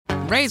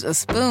Raise a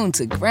spoon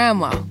to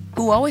Grandma,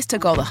 who always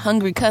took all the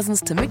hungry cousins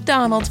to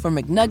McDonald's for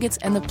McNuggets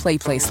and the Play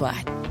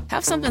Slide.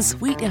 Have something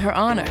sweet in her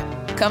honor.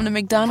 Come to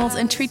McDonald's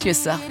and treat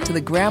yourself to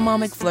the Grandma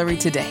McFlurry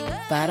today.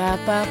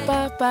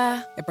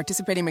 Ba-da-ba-ba-ba. At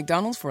participating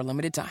McDonald's for a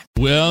limited time.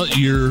 Well,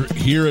 you're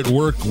here at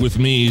work with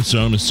me, so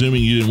I'm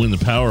assuming you didn't win the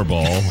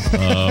Powerball,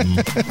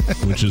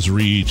 which has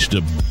reached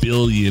 $1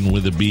 billion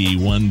with a B,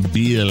 $1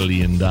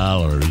 billion.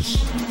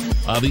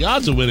 The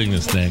odds of winning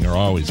this thing are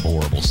always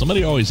horrible.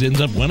 Somebody always ends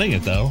up winning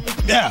it, though.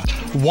 Yeah,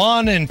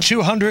 1 in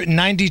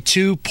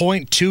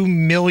 292.2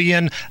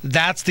 million.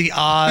 That's the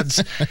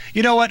odds.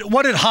 You know what?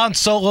 What did Han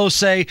Solo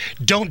say?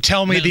 Don't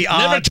tell me the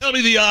odds. Never tell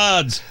me the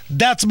odds.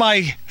 That's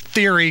my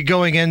theory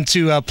going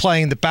into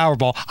playing the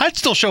Powerball. I'd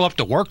still show up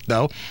to work,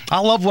 though.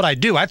 I love what I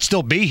do. I'd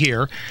still be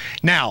here.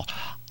 Now,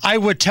 I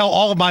would tell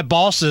all of my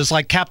bosses,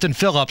 like Captain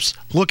Phillips,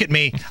 look at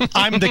me.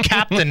 I'm the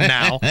captain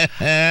now.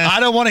 I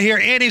don't want to hear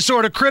any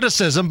sort of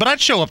criticism, but I'd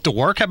show up to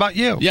work. How about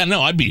you? Yeah,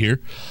 no, I'd be here.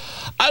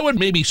 I would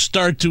maybe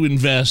start to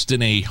invest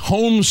in a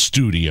home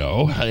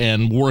studio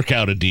and work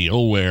out a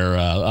deal where,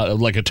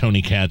 like a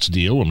Tony Katz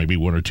deal, where maybe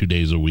 1 or 2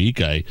 days a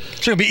week I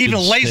should be even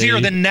lazier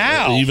than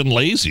now. Even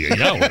lazier,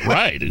 yeah,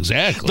 right,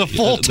 exactly. The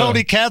full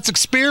Tony Katz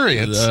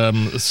experience.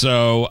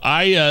 So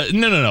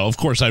no. Of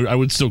course, I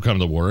would still come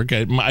to work.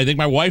 I think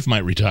my wife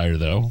might retire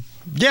though.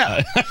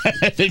 Yeah,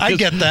 I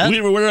get that.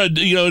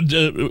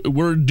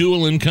 We're a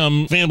dual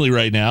income family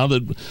right now.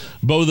 That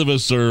both of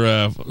us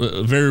are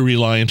very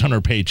reliant on our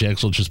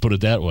paychecks. Let's just put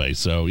it that way.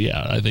 So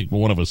yeah, I think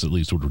one of us at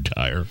least would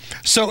retire.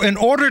 So in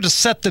order to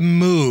set the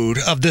mood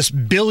of this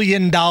 $1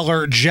 billion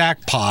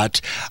jackpot,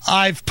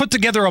 I've put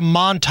together a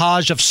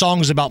montage of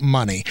songs about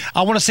money.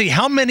 I want to see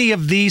how many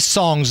of these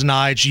songs,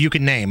 Nige, you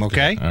can name.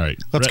 Okay. All right.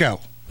 Let's go.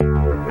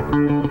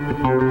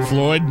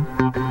 Floyd?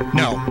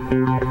 No.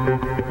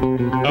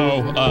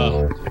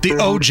 The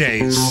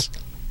OJs.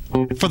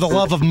 For the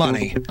Love of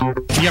Money.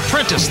 The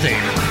Apprentice theme.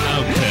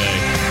 Okay.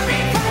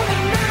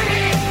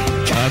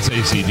 That's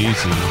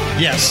AC/DC.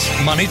 Yes.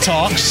 Money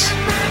Talks.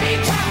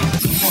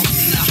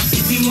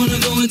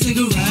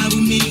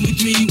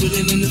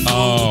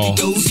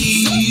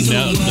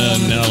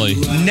 Nelly.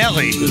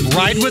 Nelly.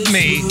 Ride With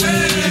Me.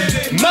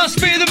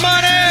 Must be the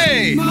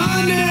money!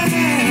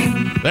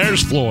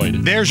 There's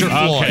Floyd. There's your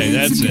Floyd. Okay,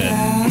 that's it.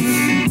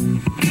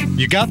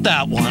 You got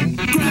that one.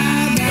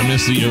 I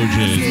miss the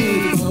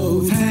OJs.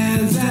 Both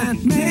hands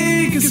and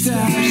make a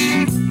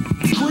stash.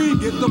 Queen,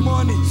 get the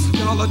money.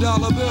 Dollar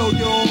bill,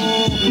 yo.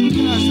 Cash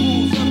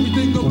moves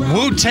everything around.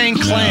 Wu-Tang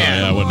Clan.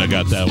 Yeah, I wouldn't have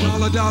got that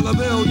one. Dollar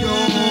bill, yo.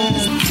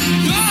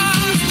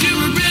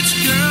 You're a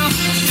rich girl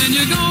and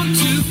you're going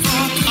too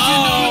far.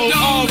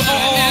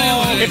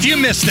 If you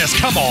missed this,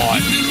 come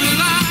on.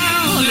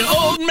 On your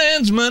old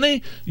man's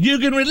money, you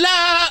can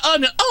rely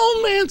on your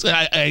old man's.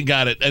 I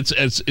got it.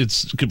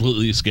 It's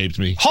completely escaped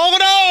me. Hall &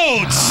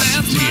 Oates.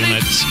 Damn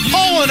it.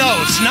 Hall &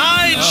 Oates,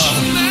 Nige.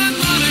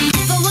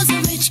 If I was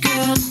a rich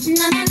girl,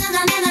 na na na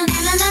na na na na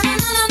na na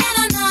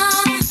na na.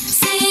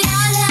 See,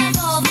 I'd have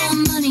all the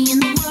money in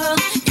the world.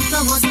 If I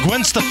was a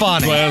Gwen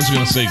Stefani. Well, I was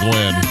going to say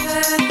Gwen.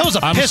 That was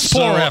a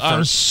piss-poor effort.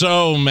 I'm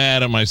so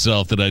mad at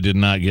myself that I did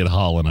not get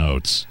Hall &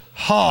 Oates.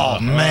 Oh,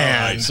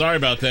 man. Right. Sorry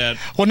about that.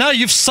 Well, now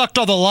you've sucked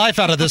all the life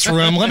out of this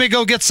room. Let me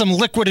go get some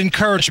liquid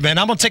encouragement.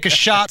 I'm going to take a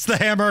shot. It's the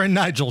Hammer and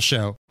Nigel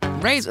Show.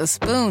 Raise a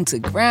spoon to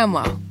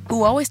Grandma,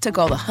 who always took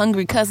all the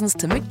hungry cousins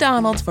to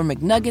McDonald's for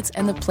McNuggets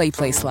and the Play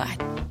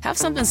Slide. Have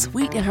something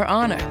sweet in her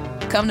honor.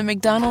 Come to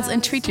McDonald's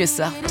and treat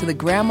yourself to the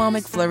Grandma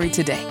McFlurry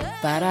today.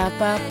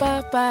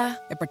 Ba-da-ba-ba-ba.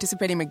 At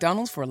participating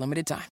McDonald's for a limited time.